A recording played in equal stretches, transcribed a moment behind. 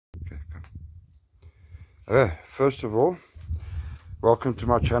First of all, welcome to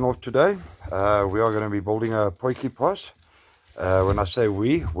my channel today. We are going to be building a potjie pot. When I say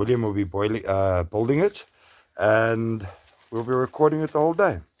we, William will be building it, and we'll be recording it the whole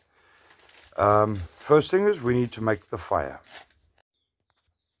day. First thing is we need to make the fire.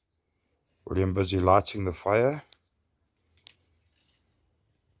 William busy lighting the fire.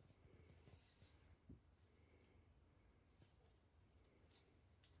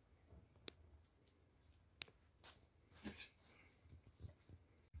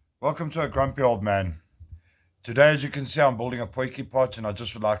 Welcome to a grumpy old man. Today, as you can see, I'm building a potjie pot, and I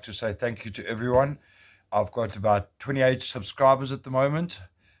just would like to say thank you to everyone. I've got about 28 subscribers at the moment.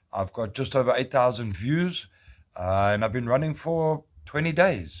 I've got just over 8,000 views, and I've been running for 20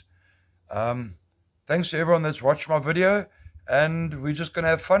 days. Thanks to everyone that's watched my video, and we're just going to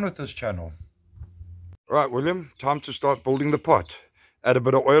have fun with this channel. Right, William, time to start building the pot. Add a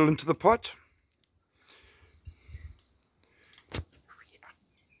bit of oil into the pot.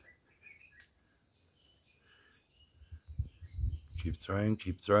 Keep throwing,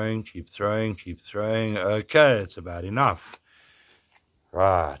 keep throwing, keep throwing, keep throwing. Okay, it's about enough.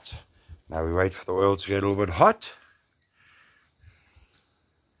 Right, now we wait for the oil to get a little bit hot.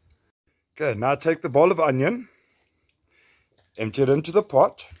 Okay, now take the bowl of onion, empty it into the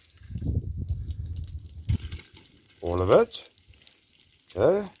pot. All of it.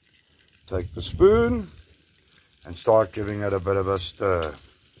 Okay, take the spoon and start giving it a bit of a stir.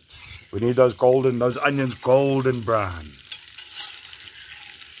 We need those onions golden brown.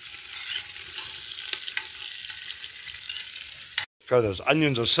 Okay, those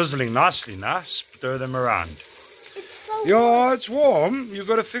onions are sizzling nicely now. Stir them around. It's warm. You've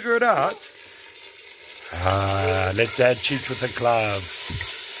got to figure it out. Let Dad cheat with a glove.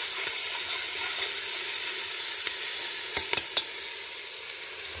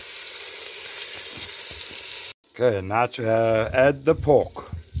 Okay, now to add the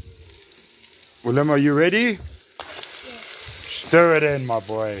pork. William, are you ready? Yeah. Stir it in, my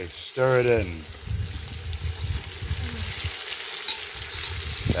boy. Stir it in.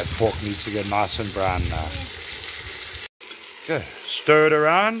 That pork needs to get nice and brown now. Okay, stir it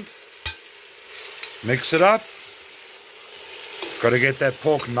around. Mix it up. Got to get that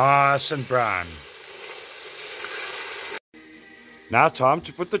pork nice and brown. Now time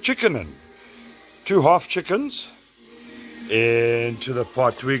to put the chicken in. 2 half chickens. Into the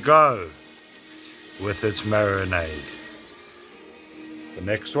pot we go with its marinade. The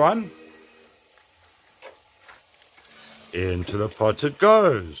next one. Into the pot it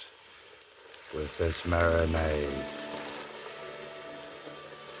goes with its marinade.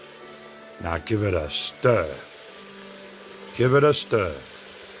 Now give it a stir. Give it a stir.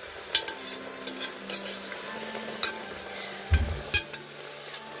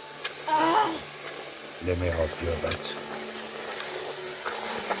 Let me help you a bit.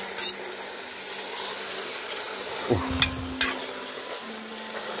 Oof.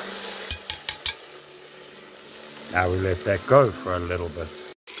 Now we let that go for a little bit.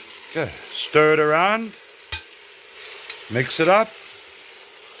 Okay, stir it around. Mix it up.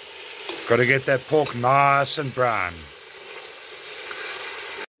 Got to get that pork nice and brown.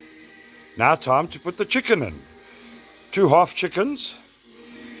 Now time to put the chicken in. 2 half chickens.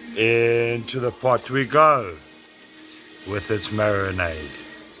 Into the pot we go with its marinade.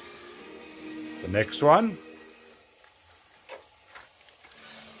 The next one.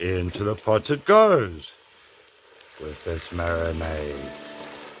 Into the pot it goes with its marinade.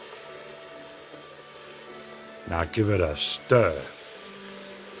 Now give it a stir.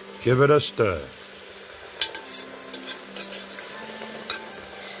 Give it a stir.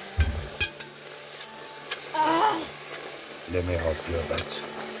 Let me help you a bit.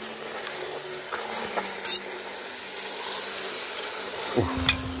 Oof.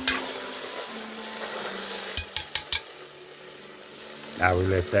 Now we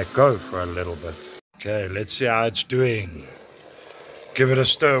let that go for a little bit. Okay, let's see how it's doing. Give it a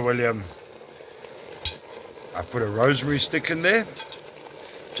stir, William. I put a rosemary stick in there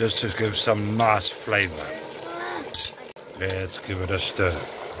just to give some nice flavor. Let's give it a stir.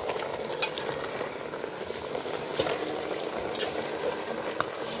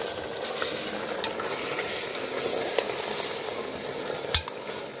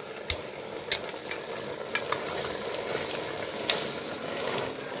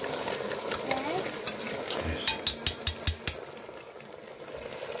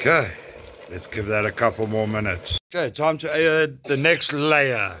 Okay, let's give that a couple more minutes. Okay, time to add the next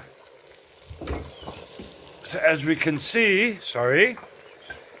layer. So as we can see,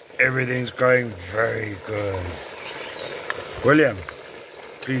 everything's going very good. William,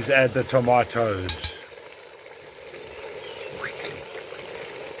 please add the tomatoes.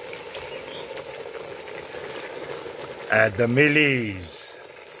 Add the millies.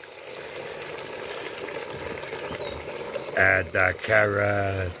 Add the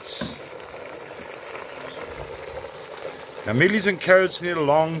carrots. Now millies and carrots need a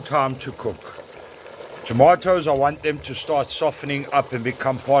long time to cook. Tomatoes, I want them to start softening up and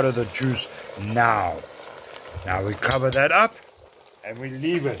become part of the juice now. Now we cover that up and we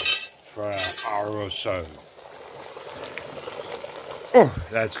leave it for an hour or so. Oh,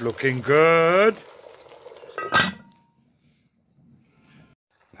 that's looking good.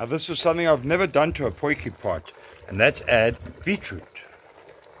 Now this is something I've never done to a potjie pot, and that's add beetroot.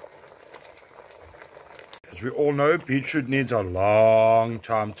 As we all know, beetroot needs a long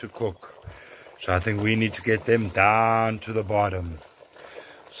time to cook. So I think we need to get them down to the bottom.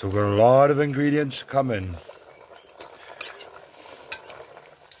 So we've got a lot of ingredients to come in.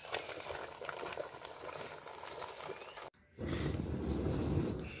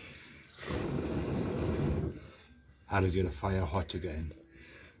 How to get a fire hot again.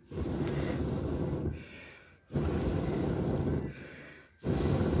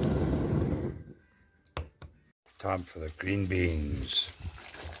 Time for the green beans.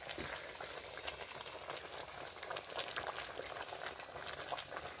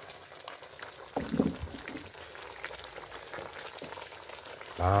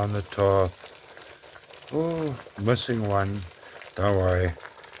 On the top. Oh, missing one. Don't worry.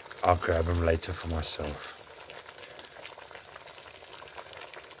 I'll grab them later for myself.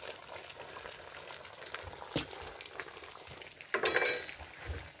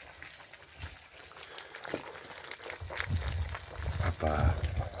 Papa.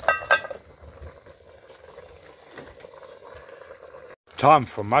 Time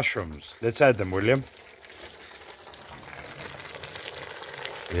for mushrooms. Let's add them, William.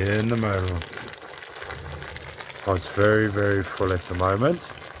 In the middle. Oh, it's very, very full at the moment.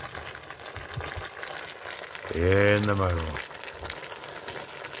 In the middle.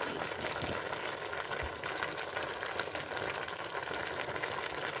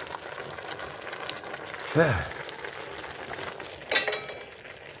 Okay.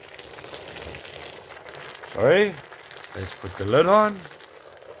 Sorry. Let's put the lid on.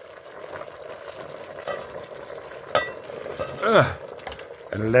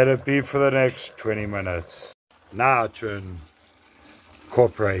 And let it be for the next 20 minutes. Now to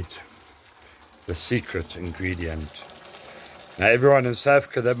incorporate the secret ingredient. Now everyone in South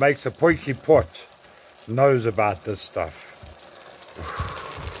Africa that makes a potjie pot knows about this stuff.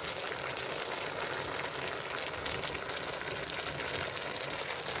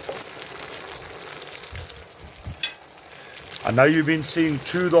 I know you've been seeing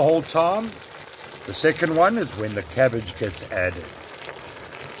two the whole time. The second one is when the cabbage gets added.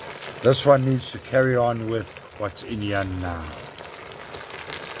 This one needs to carry on with what's in here now.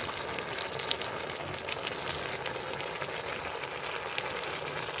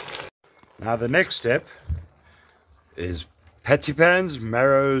 Now the next step is patty pans,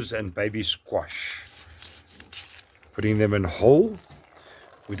 marrows and baby squash. Putting them in whole.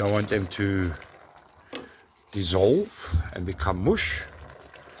 We don't want them to dissolve and become mush.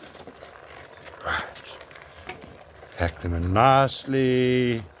 Right. Pack them in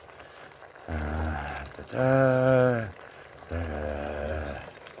nicely. Da, da, da,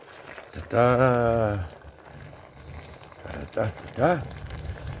 da, da, da, da.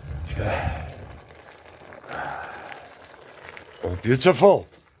 Oh, beautiful.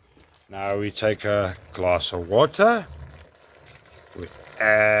 Now we take a glass of water. We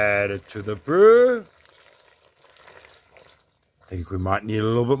add it to the brew. I think we might need a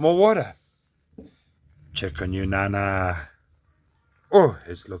little bit more water. Check on you, Nana. Oh,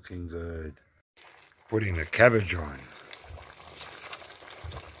 it's looking good. Putting the cabbage on.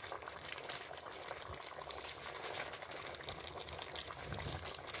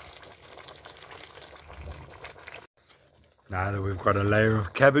 Now that we've got a layer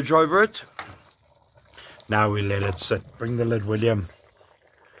of cabbage over it, now we let it sit. Bring the lid, William.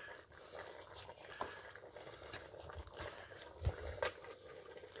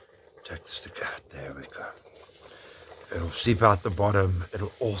 Take the stick out. There we go. It'll seep out the bottom,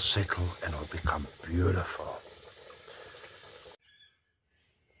 it'll all settle and it'll become beautiful.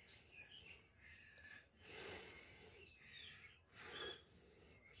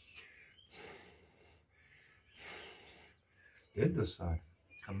 Get this side.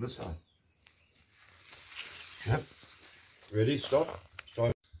 Come this side. Yep. Ready? Stop.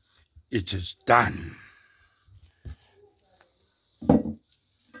 Start. It is done.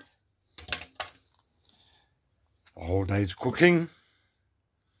 The whole day's cooking.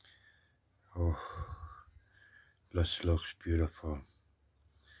 Oh, this looks beautiful.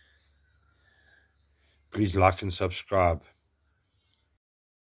 Please like and subscribe.